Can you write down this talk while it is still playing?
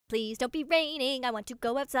Please don't be raining. I want to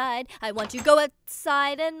go outside. I want to go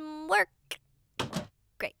outside and work.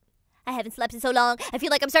 Great. I haven't slept in so long. I feel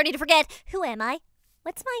like I'm starting to forget. Who am I?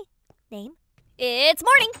 What's my name? It's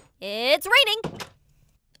morning. It's raining.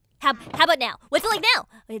 How about now? What's it like now?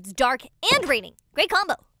 It's dark and raining. Great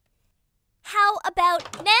combo. How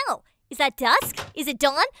about now? Is that dusk? Is it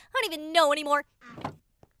dawn? I don't even know anymore.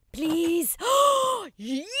 Please.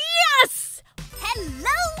 Yes!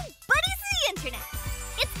 Hello, buddies of the internet.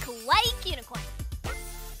 It's Kunicorn.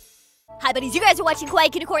 Hi, buddies. You guys are watching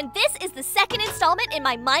Kunicorn. This is the second installment in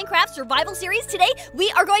my Minecraft survival series. Today,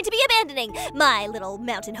 we are going to be abandoning my little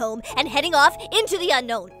mountain home and heading off into the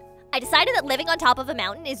unknown. I decided that living on top of a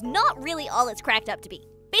mountain is not really all it's cracked up to be.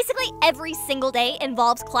 Basically, every single day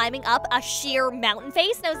involves climbing up a sheer mountain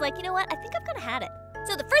face, and I was like, you know what? I think I've kind of had it.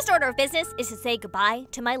 So the first order of business is to say goodbye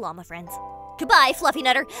to my llama friends. Goodbye, Fluffy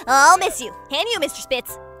Nutter. I'll miss you. And you, Mr.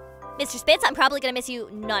 Spitz. Mr. Spitz, I'm probably gonna miss you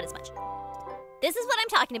not as much. This is what I'm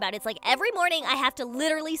talking about. It's like every morning I have to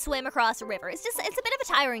literally swim across a river. It's a bit of a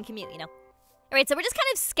tiring commute, you know? All right, so we're just kind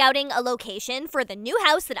of scouting a location for the new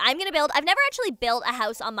house that I'm gonna build. I've never actually built a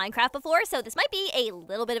house on Minecraft before, so this might be a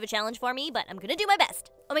little bit of a challenge for me, but I'm gonna do my best.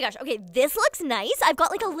 Oh my gosh, okay, this looks nice. I've got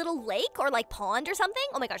like a little lake or like pond or something.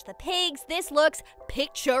 Oh my gosh, the pigs, this looks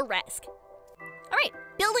picturesque. All right,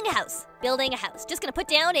 building a house. Building a house. Just gonna put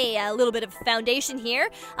down a little bit of foundation here.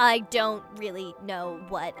 I don't really know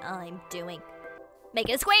what I'm doing.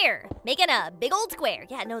 Making a square. Making a big old square.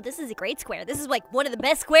 Yeah, no, this is a great square. This is like one of the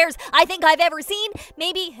best squares I think I've ever seen.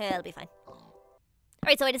 Maybe, it'll be fine. All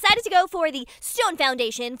right, so I decided to go for the stone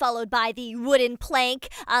foundation, followed by the wooden plank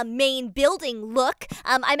main building look.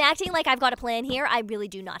 I'm acting like I've got a plan here. I really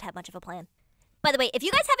do not have much of a plan. By the way, if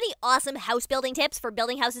you guys have any awesome house building tips for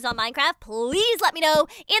building houses on Minecraft, please let me know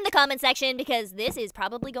in the comment section, because this is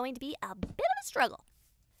probably going to be a bit of a struggle.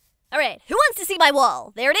 All right, who wants to see my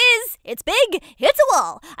wall? There it is. It's big. It's a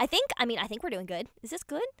wall. I think we're doing good. Is this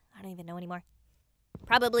good? I don't even know anymore.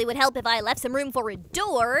 Probably would help if I left some room for a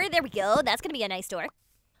door. There we go. That's going to be a nice door.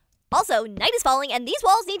 Also, night is falling, and these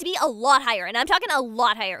walls need to be a lot higher, and I'm talking a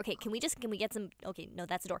lot higher. Okay, can we get some... Okay, no,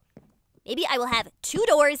 that's a door. Maybe I will have 2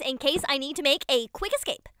 doors in case I need to make a quick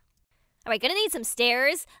escape. All right, gonna need some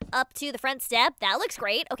stairs up to the front step. That looks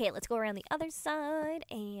great. Okay, let's go around the other side,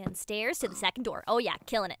 and stairs to the second door. Oh yeah,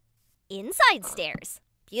 killing it. Inside stairs.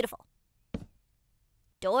 Beautiful.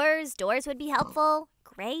 Doors would be helpful.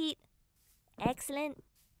 Great. Excellent.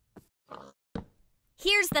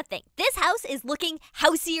 Here's the thing. This house is looking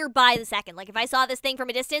houseier by the second. Like, if I saw this thing from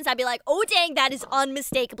a distance, I'd be like, oh dang, that is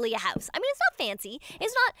unmistakably a house. I mean, it's not fancy.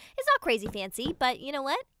 It's not crazy fancy, but you know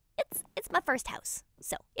what? It's my first house.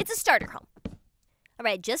 So, it's a starter home. All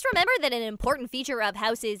right, just remember that an important feature of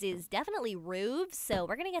houses is definitely roofs, so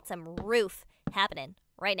we're gonna get some roof happening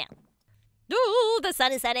right now. Ooh, the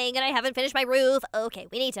sun is setting and I haven't finished my roof. Okay,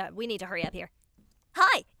 we need to hurry up here.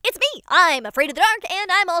 Hi, it's me. I'm afraid of the dark, and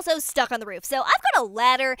I'm also stuck on the roof. So I've got a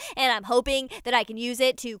ladder, and I'm hoping that I can use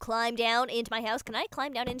it to climb down into my house. Can I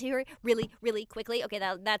climb down into here really, really quickly? Okay,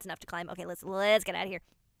 that's enough to climb. Okay, let's get out of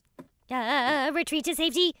here. Retreat to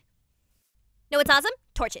safety. Know what's awesome?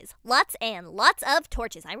 Torches. Lots and lots of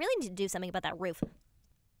torches. I really need to do something about that roof.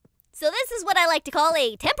 So this is what I like to call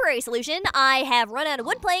a temporary solution. I have run out of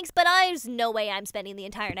wood planks, but there's no way I'm spending the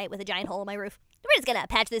entire night with a giant hole in my roof. We're just gonna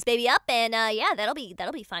patch this baby up, and yeah, that'll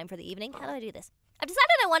be fine for the evening. How do I do this? I've decided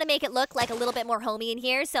I want to make it look like a little bit more homey in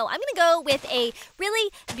here, so I'm gonna go with a really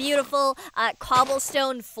beautiful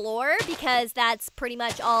cobblestone floor, because that's pretty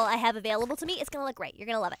much all I have available to me. It's gonna look great. You're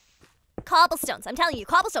gonna love it. Cobblestones. I'm telling you,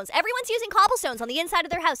 cobblestones. Everyone's using cobblestones on the inside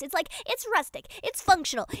of their house. It's like, it's rustic. It's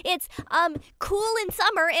functional. It's cool in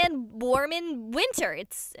summer and warm in winter.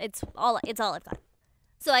 It's all I've got.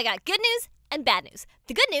 So I got good news and bad news.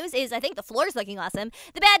 The good news is I think the floor's looking awesome.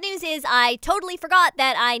 The bad news is I totally forgot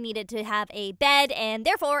that I needed to have a bed, and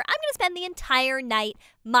therefore I'm gonna spend the entire night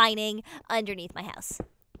mining underneath my house.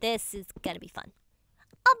 This is gonna be fun.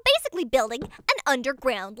 I'm basically building an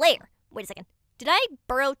underground lair. Wait a second. Did I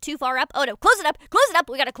burrow too far up? Oh no, close it up, close it up.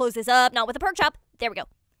 We gotta close this up, not with a pork chop. There we go.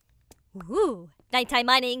 Ooh, nighttime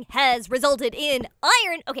mining has resulted in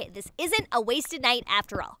iron. Okay, this isn't a wasted night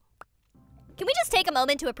after all. Can we just take a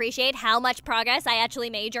moment to appreciate how much progress I actually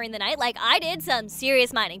made during the night? Like, I did some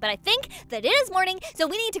serious mining, but I think that it is morning, so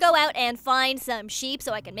we need to go out and find some sheep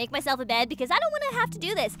so I can make myself a bed, because I don't want to have to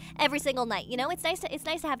do this every single night. You know, it's nice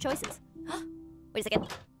to have choices. Wait a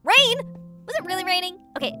second. Rain! Was it really raining?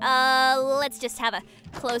 Okay, let's just have a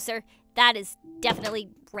closer. That is definitely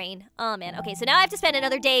rain. Oh man, okay, so now I have to spend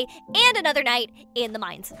another day and another night in the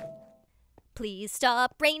mines. Please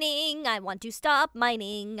stop raining. I want to stop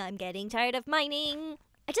mining. I'm getting tired of mining.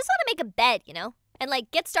 I just want to make a bed, you know? and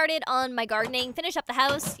like get started on my gardening, finish up the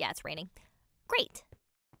house. Yeah, it's raining. Great.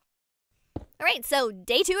 All right, so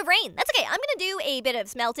day 2 of rain. That's okay. I'm going to do a bit of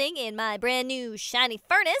smelting in my brand new shiny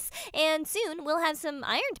furnace, and soon we'll have some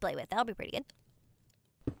iron to play with. That'll be pretty good.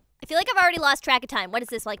 I feel like I've already lost track of time. What is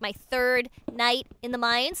this, like my 3rd night in the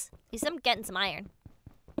mines? At least I'm getting some iron.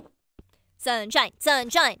 Sunshine,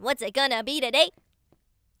 sunshine, what's it gonna be today?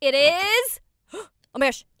 It is... Oh my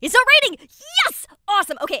gosh, it's not raining! Yes!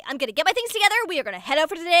 Awesome! Okay, I'm gonna get my things together. We are gonna head out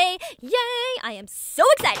for today. Yay! I am so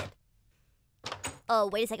excited. Oh,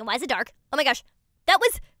 wait a second. Why is it dark? Oh my gosh. That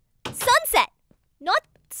was sunset, not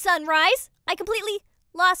sunrise. I completely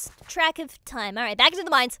lost track of time. All right, back into the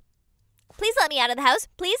mines. Please let me out of the house.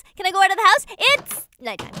 Please, can I go out of the house? It's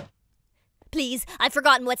nighttime. Please, I've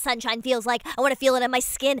forgotten what sunshine feels like. I want to feel it on my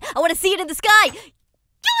skin. I want to see it in the sky.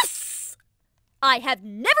 Yes! I have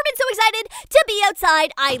never been so excited to be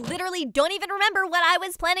outside. I literally don't even remember what I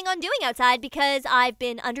was planning on doing outside because I've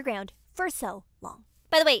been underground for so long.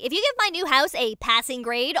 By the way, if you give my new house a passing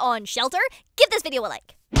grade on shelter, give this video a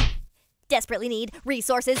like. Desperately need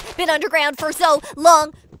resources. Been underground for so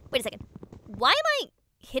long. Wait a second. Why am I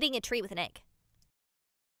hitting a tree with an egg?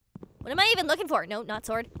 What am I even looking for? No, not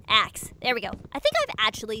sword. Axe. There we go. I think I've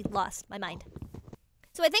actually lost my mind.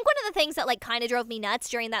 So I think one of the things that like kind of drove me nuts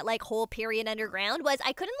during that like whole period underground was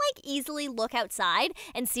I couldn't like easily look outside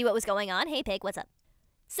and see what was going on. Hey pig, what's up?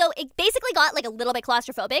 So it basically got like a little bit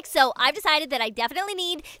claustrophobic. So I've decided that I definitely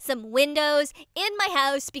need some windows in my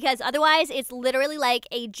house because otherwise it's literally like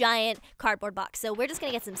a giant cardboard box. So we're just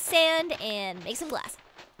gonna get some sand and make some glass.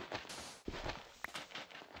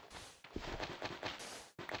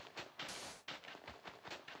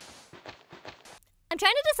 I'm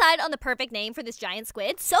trying to decide on the perfect name for this giant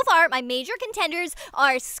squid. So far, my major contenders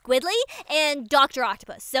are Squidly and Dr.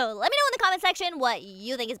 Octopus. So let me know in the comment section what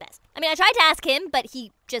you think is best. I mean, I tried to ask him, but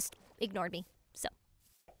he just ignored me. So,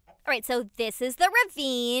 all right, so this is the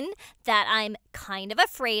ravine that I'm kind of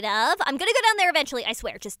afraid of. I'm gonna go down there eventually, I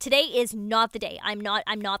swear. Just today is not the day. I'm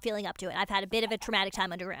not feeling up to it. I've had a bit of a traumatic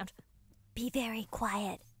time underground. Be very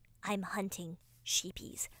quiet. I'm hunting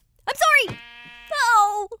sheepies. I'm sorry!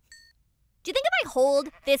 No! Do you think if I hold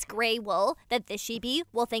this gray wool that this sheepy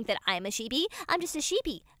will think that I'm a sheepy? I'm just a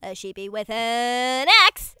sheepy with an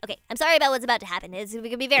axe. Okay, I'm sorry about what's about to happen. It's going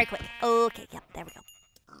to be very quick. Okay, yep, there we go.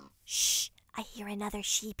 Shh, I hear another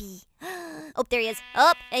sheepy. Oh, there he is.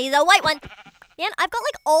 Oh, he's a white one. Man, I've got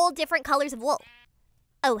like all different colors of wool.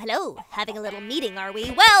 Oh, hello. Having a little meeting, are we?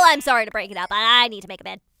 Well, I'm sorry to break it up, but I need to make a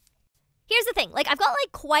bed. Here's the thing, like I've got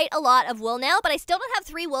like quite a lot of wool now, but I still don't have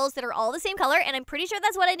 3 wools that are all the same color, and I'm pretty sure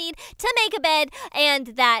that's what I need to make a bed,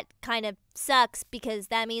 and that kind of sucks because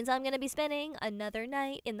that means I'm going to be spending another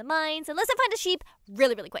night in the mines unless I find a sheep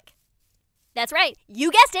really, really quick. That's right,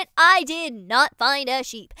 you guessed it, I did not find a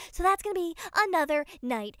sheep. So that's going to be another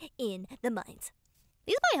night in the mines.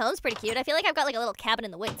 These my home's pretty cute. I feel like I've got like a little cabin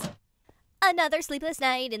in the woods. Another sleepless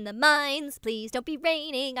night in the mines. Please don't be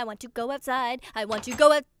raining. I want to go outside. I want to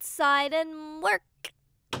go outside and work.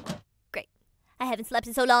 Great. I haven't slept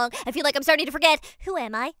in so long. I feel like I'm starting to forget. Who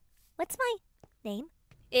am I? What's my name?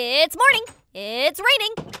 It's morning. It's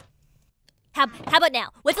raining. How about now?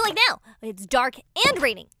 What's it like now? It's dark and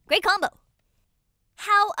raining. Great combo.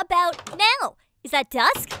 How about now? Is that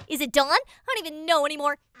dusk? Is it dawn? I don't even know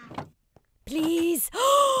anymore. Please.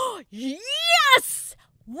 Yes!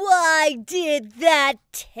 Why did that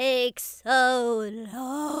take so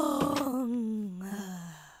long?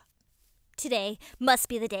 Today must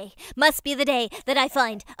be the day. Must be the day that I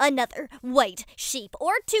find another white sheep,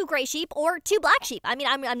 or 2 gray sheep, or 2 black sheep. I mean,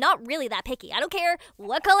 I'm not really that picky. I don't care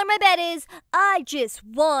what color my bed is. I just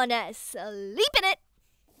wanna sleep in it.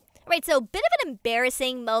 Right, so bit of an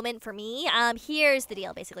embarrassing moment for me. Here's the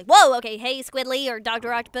deal, basically. Whoa, okay, hey, Squidly, or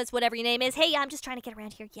Dr. Octopus, whatever your name is. Hey, I'm just trying to get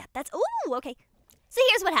around here. Yeah, that's, ooh, okay. So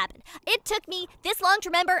here's what happened. It took me this long to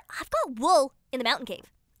remember I've got wool in the mountain cave.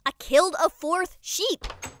 I killed a 4th sheep.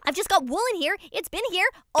 I've just got wool in here. It's been here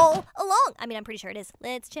all along. I mean, I'm pretty sure it is.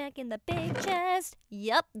 Let's check in the big chest.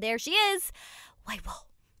 Yep, there she is. White wool.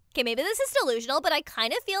 Okay, maybe this is delusional, but I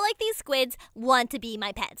kind of feel like these squids want to be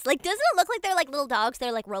my pets. Like, doesn't it look like they're like little dogs?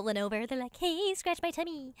 They're like rolling over. They're like, hey, scratch my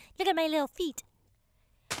tummy. Look at my little feet.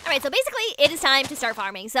 All right, so basically it is time to start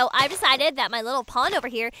farming. So I've decided that my little pond over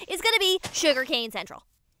here is going to be sugarcane central.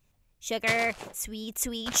 Sugar, sweet,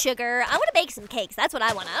 sweet sugar. I want to bake some cakes. That's what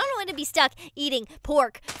I want. I don't want to be stuck eating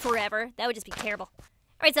pork forever. That would just be terrible.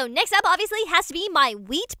 All right, so next up, obviously, has to be my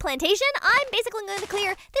wheat plantation. I'm basically going to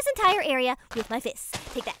clear this entire area with my fists.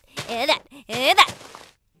 Take that, and that, and that.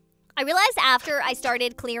 I realized after I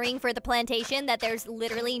started clearing for the plantation that there's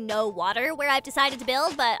literally no water where I've decided to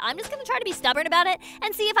build, but I'm just gonna try to be stubborn about it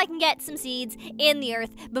and see if I can get some seeds in the earth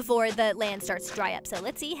before the land starts to dry up. So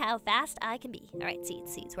let's see how fast I can be. All right,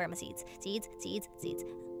 seeds, where are my seeds? Seeds.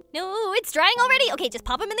 No, it's drying already. Okay, just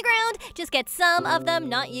pop them in the ground. Just get some of them,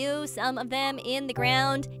 not you, some of them in the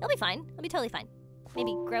ground. It'll be fine. It'll be totally fine.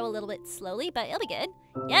 Maybe grow a little bit slowly, but it'll be good.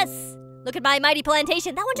 Yes, look at my mighty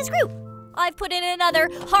plantation. That one just grew. I've put in another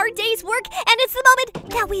hard day's work, and it's the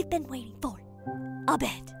moment that we've been waiting for. A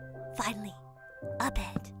bed. Finally, a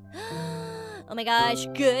bed. Oh my gosh,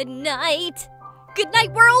 good night. Good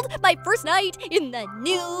night, world. My first night in the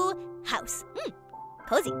new house.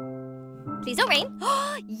 Cozy. Please don't rain.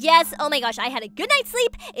 Yes, oh my gosh, I had a good night's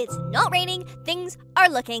sleep. It's not raining. Things are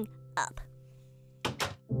looking up.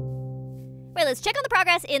 Wait, let's check on the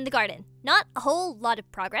progress in the garden. Not a whole lot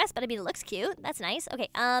of progress, but I mean, it looks cute. That's nice. Okay,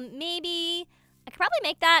 maybe I could probably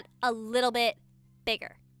make that a little bit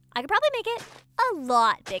bigger. I could probably make it a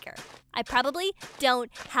lot bigger. I probably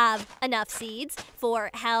don't have enough seeds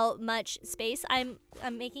for how much space I'm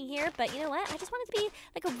making here, but you know what? I just want it to be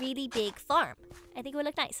like a really big farm. I think it would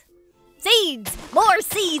look nice. Seeds! More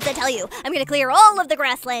seeds, I tell you! I'm gonna clear all of the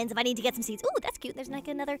grasslands if I need to get some seeds. Ooh, that's cute. There's like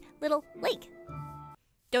another little lake.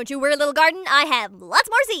 Don't you worry, little garden. I have lots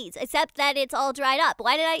more seeds, except that it's all dried up.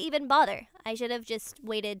 Why did I even bother? I should have just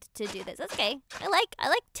waited to do this. That's okay. I like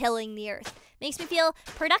tilling the earth. Makes me feel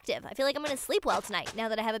productive. I feel like I'm gonna sleep well tonight now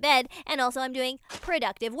that I have a bed, and also I'm doing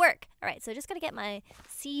productive work. All right, so just gotta get my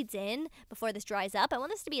seeds in before this dries up. I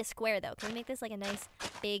want this to be a square though. Can we make this like a nice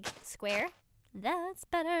big square? That's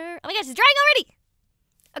better. Oh my gosh, it's drying already!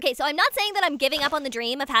 Okay, so I'm not saying that I'm giving up on the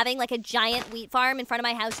dream of having like a giant wheat farm in front of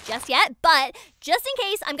my house just yet, but just in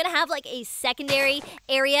case, I'm gonna have like a secondary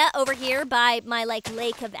area over here by my like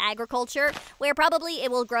lake of agriculture where probably it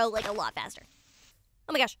will grow like a lot faster.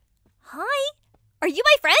 Oh my gosh. Hi? Are you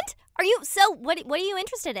my friend? Are you, so what are you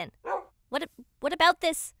interested in? What about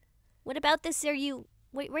this? What about this where are you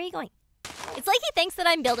going? It's like he thinks that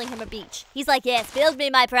I'm building him a beach. He's like, yes, build me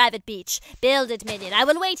my private beach. Build it, minion. I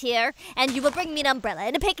will wait here, and you will bring me an umbrella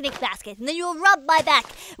and a picnic basket, and then you will rub my back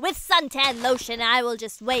with suntan lotion, and I will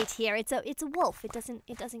just wait here. It's a wolf. It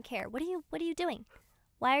doesn't care. What are you doing?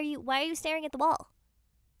 Why are you staring at the wall?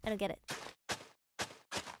 I don't get it.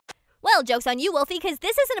 Well, joke's on you, Wolfie, because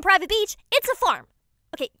this isn't a private beach. It's a farm.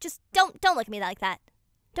 Okay, just don't look at me like that.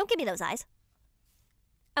 Don't give me those eyes.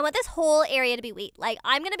 I want this whole area to be wheat. Like,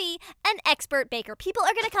 I'm going to be an expert baker. People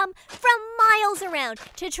are going to come from miles around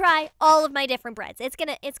to try all of my different breads. It's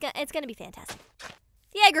going to be fantastic.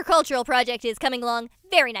 The agricultural project is coming along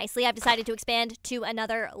very nicely. I've decided to expand to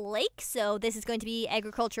another lake, so this is going to be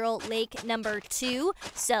agricultural lake number 2.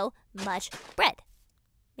 So much bread.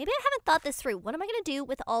 Maybe I haven't thought this through. What am I going to do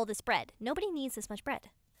with all this bread? Nobody needs this much bread.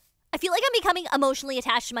 I feel like I'm becoming emotionally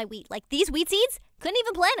attached to my wheat. Like, these wheat seeds, couldn't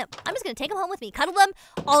even plant them. I'm just going to take them home with me, cuddle them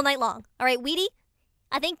all night long. All right, Wheatie,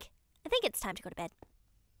 I think it's time to go to bed.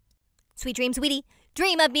 Sweet dreams, Wheatie.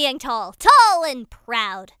 Dream of being tall and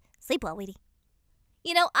proud. Sleep well, Wheatie.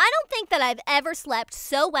 You know, I don't think that I've ever slept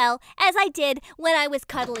so well as I did when I was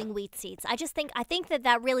cuddling wheat seeds. I think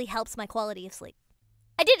that really helps my quality of sleep.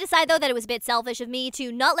 I did decide, though, that it was a bit selfish of me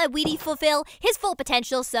to not let Wheatie fulfill his full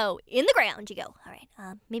potential, so in the ground you go. All right,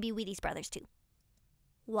 maybe Wheatie's brothers, too.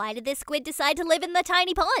 Why did this squid decide to live in the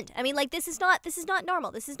tiny pond? I mean, like, this is not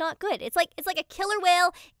normal. This is not good. It's like a killer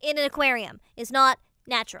whale in an aquarium. It's not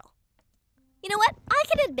natural. You know what? I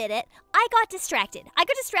can admit it. I got distracted. I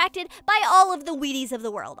got distracted by all of the Wheaties of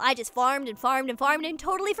the world. I just farmed and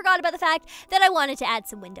totally forgot about the fact that I wanted to add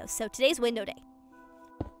some windows. So today's window day.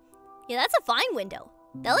 Yeah, that's a fine window.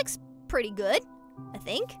 That looks pretty good, I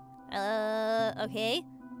think. Okay.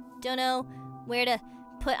 Don't know where to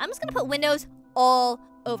put. I'm just gonna put windows all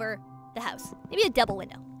over the house. Maybe a double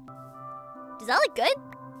window. Does that look good?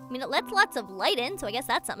 I mean, it lets lots of light in, so I guess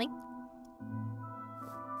that's something.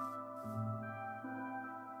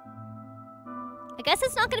 I guess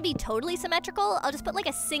it's not gonna be totally symmetrical. I'll just put like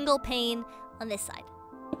a single pane on this side.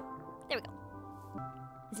 There we go.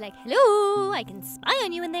 It's like, hello, I can spy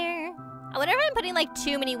on you in there. I wonder if I'm putting like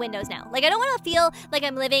too many windows now. Like, I don't want to feel like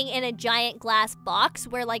I'm living in a giant glass box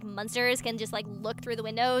where like monsters can just like look through the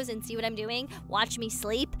windows and see what I'm doing, watch me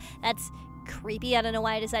sleep. That's creepy. I don't know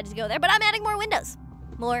why I decided to go there, but I'm adding more windows.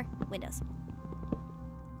 More windows.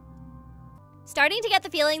 Starting to get the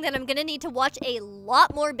feeling that I'm gonna need to watch a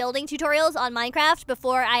lot more building tutorials on Minecraft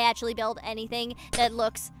before I actually build anything that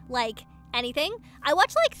looks like anything. I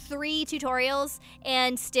watched like 3 tutorials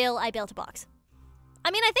and still I built a box. I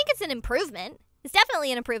mean, I think it's an improvement. It's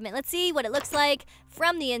definitely an improvement. Let's see what it looks like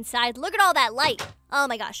from the inside. Look at all that light. Oh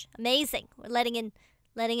my gosh, amazing. We're letting in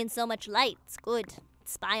letting in so much light. It's good.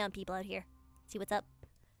 Spy on people out here. See what's up.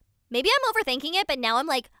 Maybe I'm overthinking it, but now I'm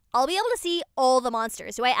like, I'll be able to see all the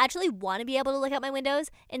monsters. Do I actually want to be able to look out my windows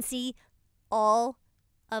and see all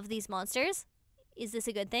of these monsters? Is this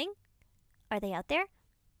a good thing? Are they out there?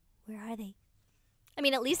 Where are they? I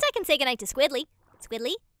mean, at least I can say goodnight to Squidly.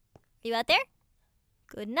 Squidly, are you out there?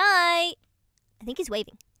 Good night. I think he's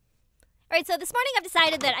waving. All right, so this morning I've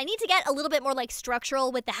decided that I need to get a little bit more like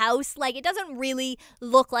structural with the house. Like it doesn't really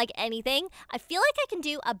look like anything. I feel like I can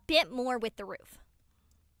do a bit more with the roof.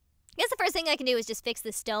 I guess the first thing I can do is just fix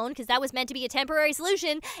the stone because that was meant to be a temporary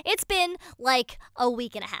solution. It's been like a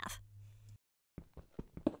week and a half.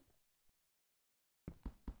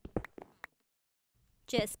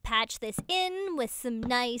 Just patch this in with some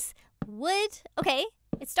nice wood. Okay,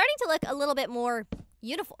 it's starting to look a little bit more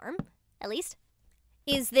uniform, at least.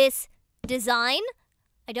 Is this design?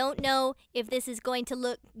 I don't know if this is going to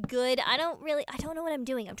look good. I don't know what I'm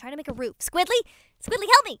doing. I'm trying to make a roof. Squidly,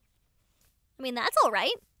 help me. I mean, that's all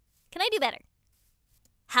right. Can I do better?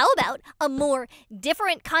 How about a more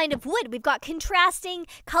different kind of wood? We've got contrasting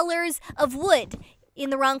colors of wood in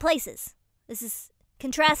the wrong places. This is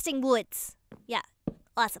contrasting woods. Yeah,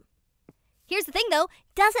 awesome. Here's the thing though,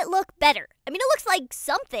 does it look better? I mean, it looks like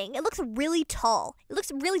something. It looks really tall. But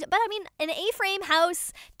I mean, an A-frame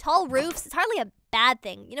house, tall roofs, it's hardly a bad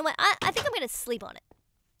thing. You know what, I think I'm gonna sleep on it.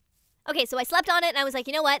 Okay, so I slept on it and I was like,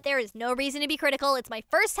 you know what? There is no reason to be critical. It's my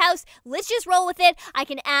first house. Let's just roll with it. I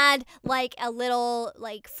can add like a little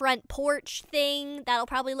like front porch thing. That'll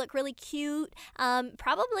probably look really cute.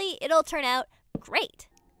 Probably it'll turn out great.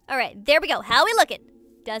 All right, there we go. How are we looking?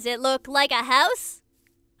 Does it look like a house?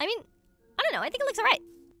 I mean, I don't know. I think it looks all right.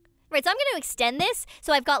 Right, so I'm going to extend this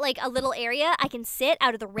so I've got like a little area I can sit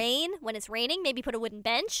out of the rain when it's raining. Maybe put a wooden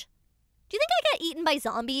bench. Do you think I'd get eaten by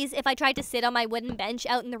zombies if I tried to sit on my wooden bench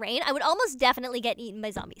out in the rain? I would almost definitely get eaten by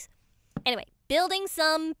zombies. Anyway, building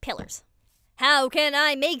some pillars. How can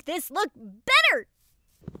I make this look better?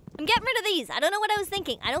 I'm getting rid of these. I don't know what I was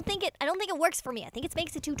thinking. I don't think it works for me. I think it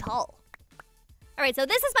makes it too tall. All right, so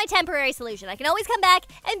this is my temporary solution. I can always come back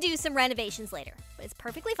and do some renovations later, but it's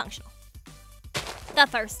perfectly functional. The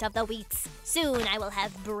first of the wheats. Soon I will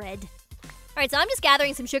have bread. All right, so I'm just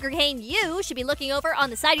gathering some sugarcane. You should be looking over on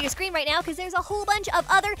the side of your screen right now because there's a whole bunch of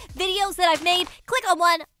other videos that I've made. Click on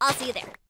one. I'll see you there.